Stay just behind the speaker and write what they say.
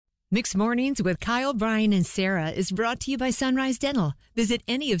Mixed Mornings with Kyle, Bryan, and Sarah is brought to you by Sunrise Dental. Visit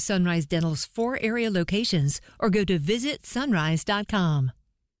any of Sunrise Dental's 4 area locations or go to visitsunrise.com.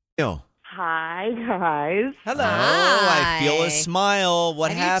 Hi, guys. Hello. Hi. I feel a smile.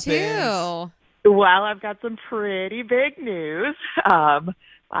 What happened? Too. Well, I've got some pretty big news.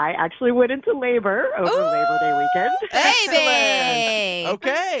 I actually went into labor over Labor Day weekend. Baby.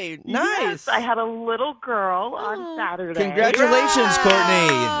 Okay, nice. Yes, I had a little girl on Saturday. Congratulations, Courtney.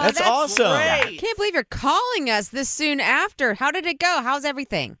 Wow, That's awesome. I can't believe you're calling us this soon after. How did it go? How's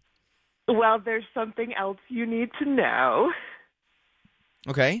everything? Well, there's something else you need to know.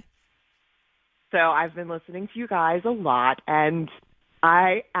 Okay. So I've been listening to you guys a lot, and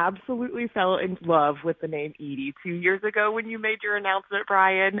I absolutely fell in love with the name Edie 2 years ago when you made your announcement,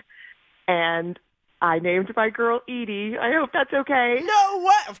 Bryan. And I named my girl Edie. I hope that's okay. No,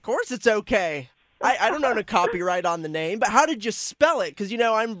 what? Of course it's okay. I don't own a copyright on the name, but how did you spell it? Because,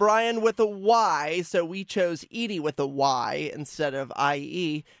 I'm Bryan with a Y, so we chose Edie with a Y instead of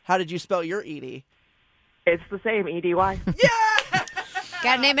I-E. How did you spell your Edie? It's the same, E-D-Y. Yeah!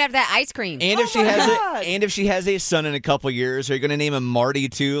 Got to name it after that ice cream. And if she has a son in a couple years, are you going to name him Marty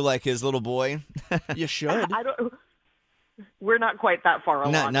too, like his little boy? You should. We're not quite that far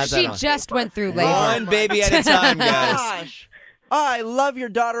along. She just went through labor. One baby at a time, guys. Gosh. I love your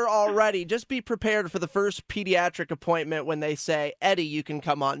daughter already. Just be prepared for the first pediatric appointment when they say, Eddie, you can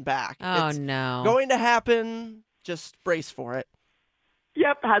come on back. Oh, It's no. going to happen. Just brace for it.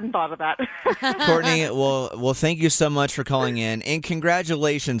 Yep, hadn't thought of that. Courtney, well, thank you so much for calling in, and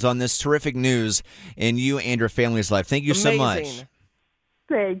congratulations on this terrific news in you and your family's life. Thank you so much. Amazing.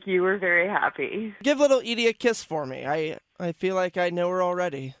 Thank you. We're very happy. Give little Edie a kiss for me. I feel like I know her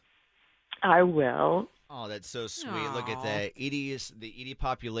already. I will. Oh, that's so sweet. Aw. Look at that. The Edie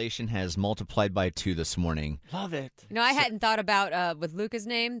population has multiplied by 2 this morning. Love it. I hadn't thought about, with Luca's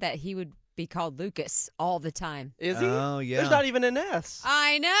name, that he would be called Lucas all the time. Is he? Oh, yeah. There's not even an S.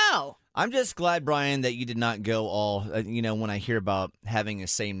 I know. I'm just glad, Bryan, that you did not go all, when I hear about having the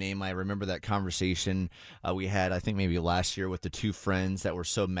same name, I remember that conversation we had, I think maybe last year with the 2 friends that were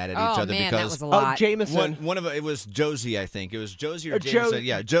so mad at each other man, because that was a lot. Oh, Jameson. one of it was Josie, I think. It was Josie or Jo- Jameson.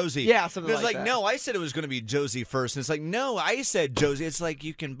 Yeah, Josie. Yeah, something It was like like, that. no, I said it was going to be Josie first. And it's like, no, I said Josie. It's like,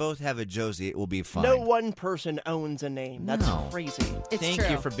 you can both have a Josie. It will be fine. No one person owns a name. That's No. crazy. It's Thank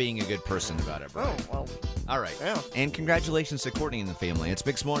true. you for being a good person about it, Bryan. Oh, well. All right. Yeah. And congratulations to Courtney and the family. It's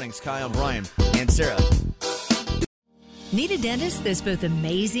Mixed Mornings, Kyle, Bryan, and Sarah. Need a dentist that's both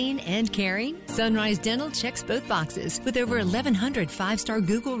amazing and caring? Sunrise Dental checks both boxes with over 1,100 5-star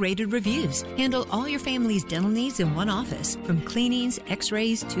Google-rated reviews. Handle all your family's dental needs in one office, from cleanings,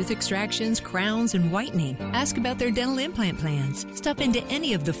 x-rays, tooth extractions, crowns, and whitening. Ask about their dental implant plans. Stop into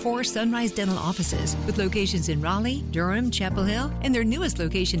any of the 4 Sunrise Dental offices with locations in Raleigh, Durham, Chapel Hill, and their newest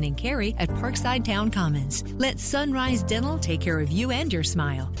location in Cary at Parkside Town Commons. Let Sunrise Dental take care of you and your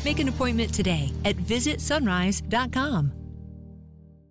smile. Make an appointment today at visitsunrise.com.